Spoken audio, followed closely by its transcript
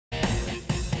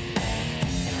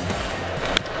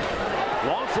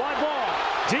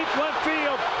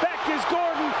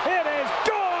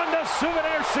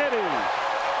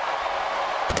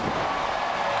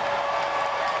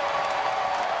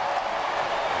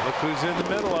Look who's in the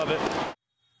middle of it.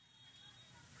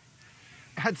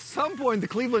 At some point, the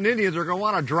Cleveland Indians are going to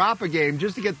want to drop a game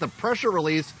just to get the pressure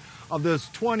release of this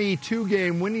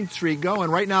 22-game winning streak going.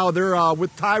 Right now, they're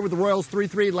tied with the Royals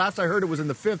 3-3. Last I heard, it was in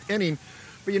the 5th inning.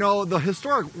 But, you know, the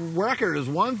historic record is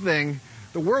one thing.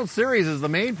 The World Series is the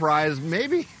main prize.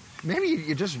 Maybe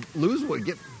you just lose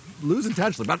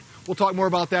intentionally. But we'll talk more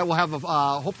about that. We'll have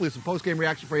hopefully some post-game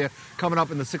reaction for you coming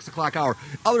up in the 6 o'clock hour.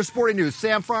 Other sporting news.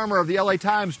 Sam Farmer of the LA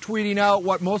Times tweeting out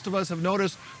what most of us have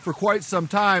noticed for quite some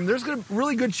time. There's a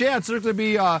really good chance there's going to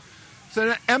be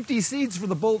some empty seats for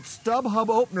the Bolt StubHub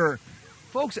opener.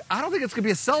 Folks, I don't think it's going to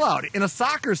be a sellout. In a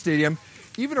soccer stadium,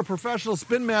 even a professional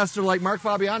spin master like Mark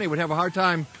Fabiani would have a hard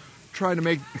time trying to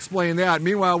explain that.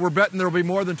 Meanwhile, we're betting there will be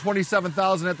more than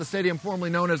 27,000 at the stadium formerly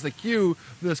known as the Q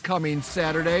this coming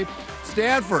Saturday.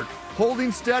 Stanford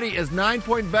holding steady as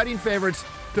 9-point betting favorites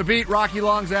to beat Rocky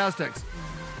Long's Aztecs.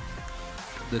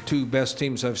 The two best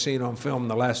teams I've seen on film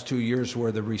the last 2 years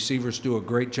where the receivers do a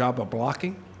great job of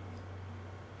blocking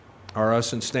are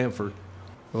us and Stanford.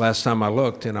 The last time I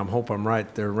looked, and I hope I'm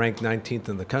right, they're ranked 19th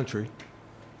in the country.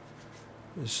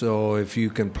 So if you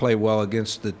can play well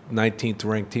against the 19th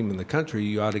ranked team in the country,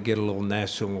 you ought to get a little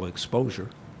national exposure.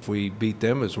 If we beat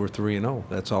them, as we're 3-0,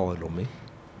 that's all it'll mean.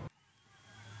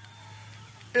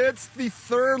 It's the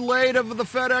third leg of the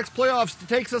FedEx playoffs. It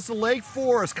takes us to Lake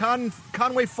Forest,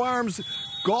 Conway Farms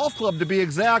Golf Club to be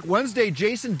exact. Wednesday,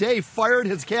 Jason Day fired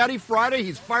his caddy. Friday,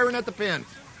 he's firing at the pin.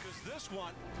 This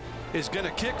one is going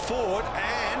to kick forward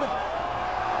and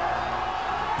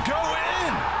go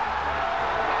in.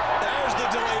 There's the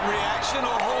delayed reaction.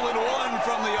 A hole-in-one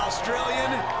from the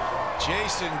Australian,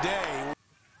 Jason Day.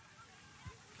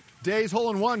 Day's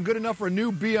hole-in-one, good enough for a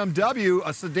new BMW,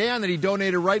 a sedan that he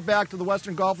donated right back to the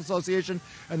Western Golf Association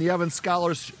and the Evans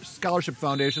Scholarship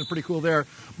Foundation. Pretty cool there.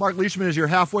 Mark Leishman is your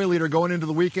halfway leader going into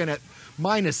the weekend at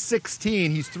 -16.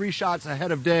 He's 3 shots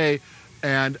ahead of Day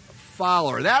and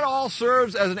Fowler. That all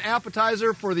serves as an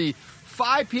appetizer for the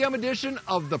 5 p.m. edition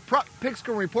of the Prep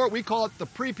Pickscom Report. We call it the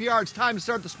Pre-PPR. It's time to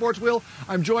start the sports wheel.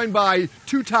 I'm joined by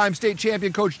 2-time state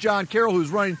champion coach John Carroll, who's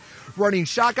running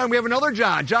shotgun. We have another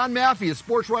John Maffey, a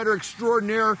sports writer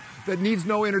extraordinaire that needs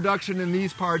no introduction in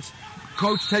these parts.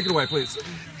 Coach, take it away, please.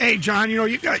 Hey, John, you know,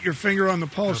 you got your finger on the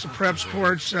pulse of prep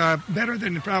sports better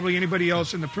than probably anybody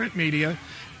else in the print media.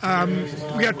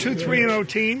 We got 2 3-0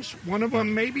 teams. One of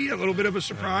them maybe a little bit of a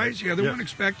surprise. The other one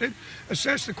expected.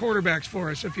 Assess the quarterbacks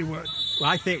for us, if you would. Well,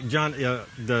 I think, John,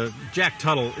 the Jack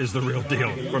Tuttle is the real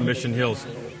deal from Mission Hills.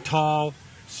 Tall,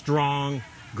 strong,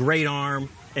 great arm,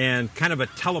 and kind of a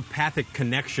telepathic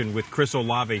connection with Chris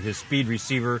Olave, his speed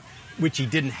receiver, which he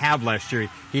didn't have last year.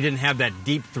 He didn't have that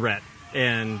deep threat.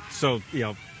 And so, you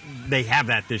know, they have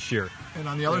that this year. And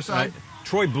on the other side?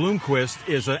 Troy Bloomquist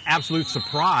is an absolute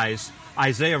surprise.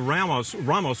 Isaiah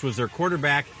Ramos was their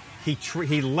quarterback.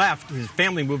 He left. His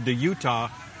family moved to Utah.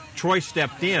 Troy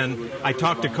stepped in. I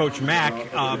talked to Coach Mack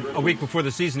a week before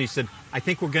the season. He said, I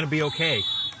think we're going to be okay.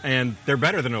 And they're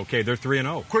better than okay. They're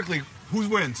 3-0. Quickly, who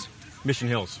wins? Mission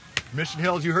Hills. Mission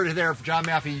Hills, you heard it there for John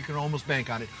Maffey. You can almost bank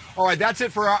on it. All right, that's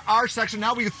it for our section.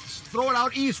 Now we throw it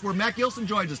out east where Matt Gilson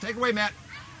joins us. Take it away, Matt.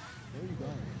 There you go.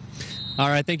 All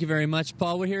right, thank you very much,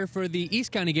 Paul. We're here for the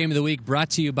East County Game of the Week, brought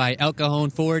to you by El Cajon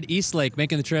Ford. Eastlake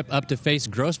making the trip up to face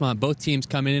Grossmont. Both teams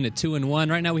coming in at 2-1.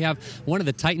 Right now we have one of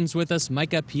the Titans with us,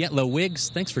 Micah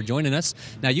Pietlo-Wiggs. Thanks for joining us.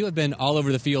 Now, you have been all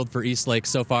over the field for Eastlake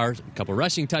so far. A couple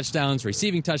rushing touchdowns,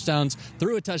 receiving touchdowns,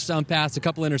 threw a touchdown pass, a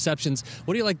couple interceptions.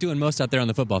 What do you like doing most out there on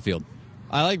the football field?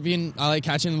 I like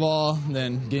catching the ball,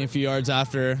 then getting a few yards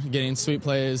after, getting sweet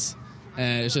plays,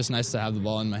 and it's just nice to have the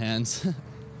ball in my hands.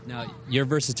 Now, your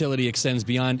versatility extends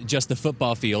beyond just the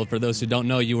football field. For those who don't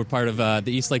know, you were part of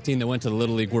the Eastlake team that went to the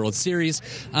Little League World Series.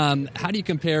 How do you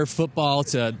compare football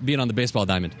to being on the baseball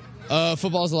diamond?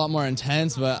 Football is a lot more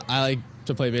intense, but I like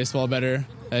to play baseball better.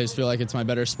 I just feel like it's my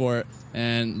better sport,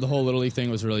 and the whole Little League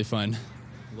thing was really fun.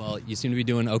 Well, you seem to be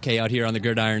doing okay out here on the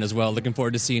gridiron as well. Looking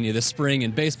forward to seeing you this spring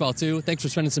in baseball, too. Thanks for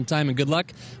spending some time, and good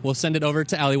luck. We'll send it over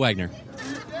to Allie Wagner.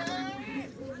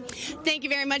 Thank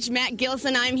you very much, Matt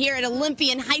Gilson. I'm here at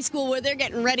Olympian High School where they're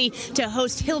getting ready to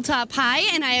host Hilltop High,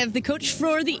 and I have the coach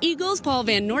for the Eagles, Paul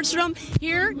Van Nordstrom,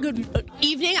 here. Good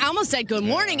evening. I almost said good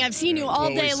morning. I've seen you all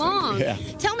day long. Yeah.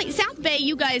 Tell me, South Bay,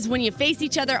 you guys, when you face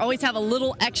each other, always have a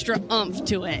little extra oomph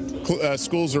to it.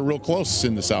 Schools are real close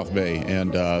in the South Bay,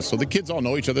 and so the kids all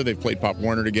know each other. They've played Pop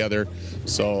Warner together,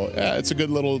 so it's a good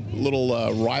little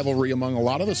rivalry among a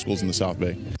lot of the schools in the South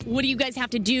Bay. What do you guys have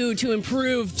to do to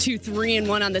improve to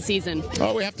 3-1 on the season?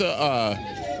 We have to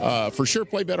for sure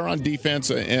play better on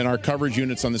defense, and our coverage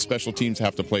units on the special teams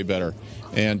have to play better.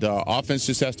 And offense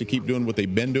just has to keep doing what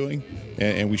they've been doing,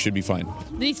 and we should be fine.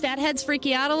 Do these fatheads freak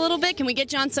you out a little bit? Can we get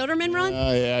John Soderman run?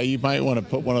 Yeah, you might want to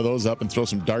put one of those up and throw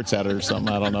some darts at it or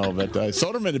something. I don't know. But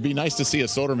Soderman, it'd be nice to see a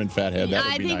Soderman fathead. That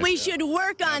would I be think nice. we should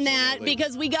work on that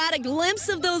because we got a glimpse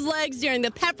of those legs during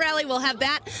the pep rally. We'll have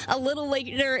that a little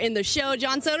later in the show.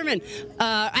 John Soderman.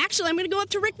 Actually, I'm going to go up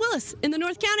to Rick Willis in the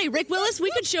North County. Rick Willis,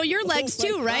 we could show your legs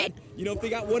too, right? You know, if they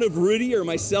got one of Rudy or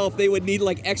myself, they would need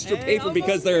like extra paper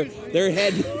because their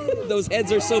head, those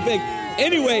heads are so big.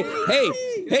 Anyway,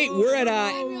 hey, we're at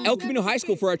El Camino High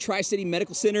School for our Tri-City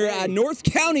Medical Center North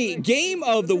County game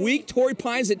of the week. Torrey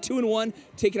Pines at 2-1,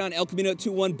 taking on El Camino at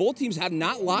 2-1. Both teams have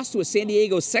not lost to a San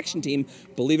Diego section team.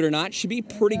 Believe it or not, should be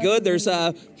pretty good. There's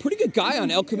a pretty good guy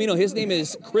on El Camino. His name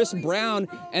is Chris Brown.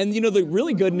 And, you know, the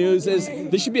really good news is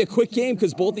this should be a quick game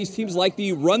because both these teams like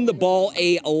to run the ball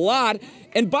a lot.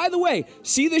 And by the way,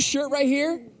 see this shirt right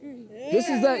here? This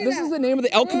is the name of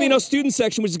the El Camino student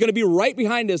section, which is going to be right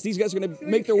behind us. These guys are going to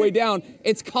make their way down.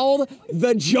 It's called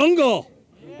The Jungle.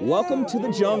 Welcome to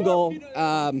the Jungle.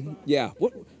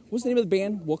 What's the name of the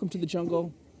band? Welcome to the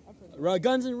Jungle.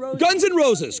 Guns N' Roses. Guns N'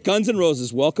 Roses. Guns N'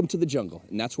 Roses. Welcome to the Jungle.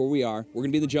 And that's where we are. We're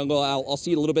going to be in the jungle. I'll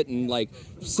see you a little bit in like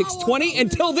 6:20.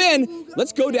 Until then,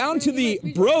 let's go down to the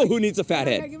bro who needs a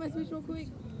fathead.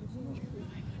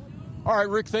 All right,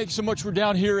 Rick, thanks so much. We're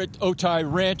down here at Otay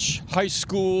Ranch High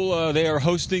School. They are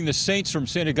hosting the Saints from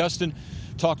St. Augustine.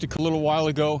 Talked to a little while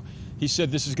ago. He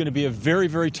said this is going to be a very,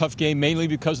 very tough game, mainly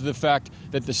because of the fact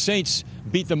that the Saints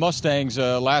beat the Mustangs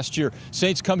last year.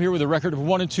 Saints come here with a record of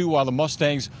 1-2, while the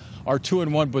Mustangs are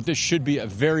 2-1, but this should be a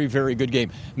very, very good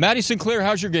game. Maddie Sinclair,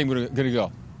 how's your game going to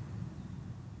go?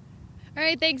 All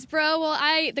right, thanks, bro. Well,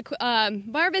 the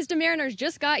Mar Vista Mariners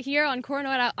just got here on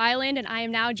Coronado Island, and I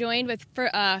am now joined with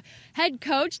head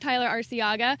coach Tyler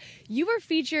Arciaga. You were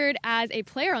featured as a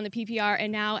player on the PPR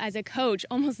and now as a coach,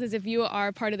 almost as if you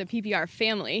are part of the PPR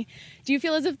family. Do you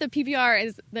feel as if the PPR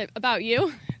is about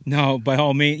you? No, by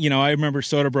all means. You know, I remember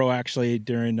Soderbro actually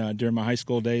during my high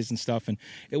school days and stuff. And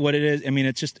what it is, I mean,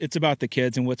 it's about the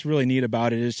kids. And what's really neat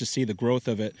about it is to see the growth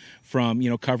of it from, you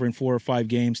know, covering 4 or 5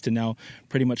 games to now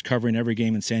pretty much covering every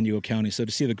game in San Diego County. So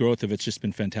to see the growth of it's just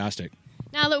been fantastic.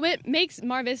 Now, what makes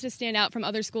Mar Vista stand out from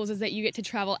other schools is that you get to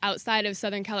travel outside of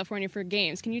Southern California for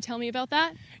games. Can you tell me about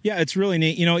that? Yeah, it's really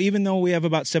neat. You know, even though we have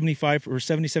about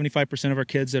 75% of our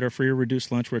kids that are free or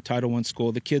reduced lunch, we're a Title I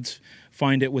school, the kids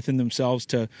find it within themselves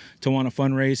to want to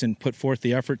fundraise and put forth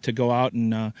the effort to go out.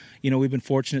 And, you know, we've been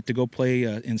fortunate to go play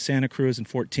in Santa Cruz in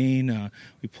 14.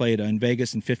 We played in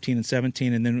Vegas in 15 and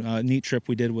 17. And then a neat trip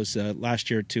we did was last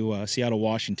year to Seattle,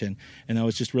 Washington. And that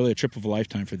was just really a trip of a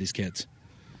lifetime for these kids.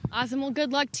 Awesome. Well,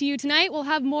 good luck to you tonight. We'll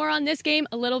have more on this game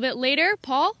a little bit later.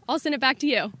 Paul, I'll send it back to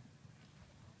you.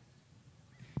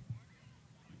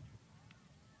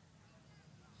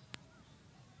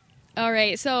 All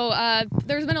right, so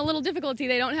there's been a little difficulty.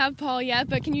 They don't have Paul yet,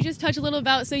 but can you just touch a little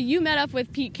about, so you met up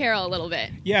with Pete Carroll a little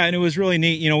bit. Yeah, and it was really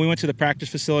neat. You know, we went to the practice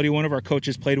facility. One of our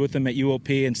coaches played with him at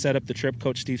UOP and set up the trip,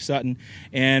 Coach Steve Sutton.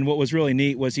 And what was really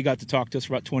neat was he got to talk to us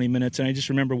for about 20 minutes. And I just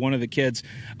remember one of the kids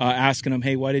asking him,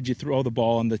 hey, why did you throw the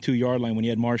ball on the 2-yard line when you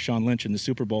had Marshawn Lynch in the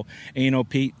Super Bowl? And, you know,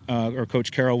 Pete, or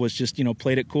Coach Carroll, was just, you know,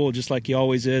 played it cool just like he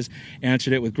always is,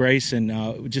 answered it with grace,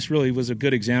 and just really was a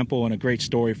good example and a great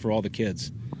story for all the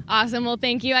kids. Awesome. Well,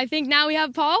 thank you. I think now we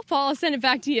have Paul. Paul, I'll send it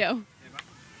back to you.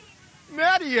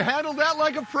 Maddie, you handled that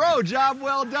like a pro. Job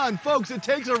well done. Folks, it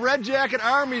takes a Red Jacket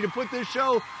Army to put this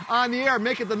show on the air,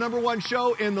 make it the #1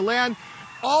 show in the land.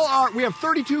 We have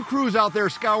 32 crews out there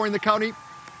scouring the county.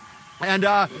 And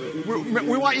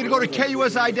we want you to go to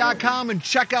KUSI.com and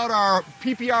check out our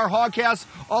PPR Hogcasts.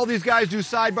 All these guys do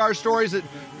sidebar stories that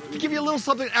to give you a little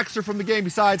something extra from the game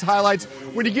besides highlights.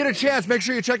 When you get a chance, make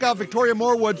sure you check out Victoria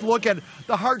Morewood's look at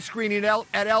the heart screening at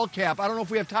LCAP. I don't know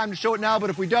if we have time to show it now, but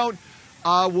if we don't,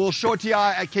 we'll show it to you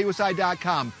at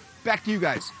KUSI.com. Back to you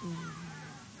guys.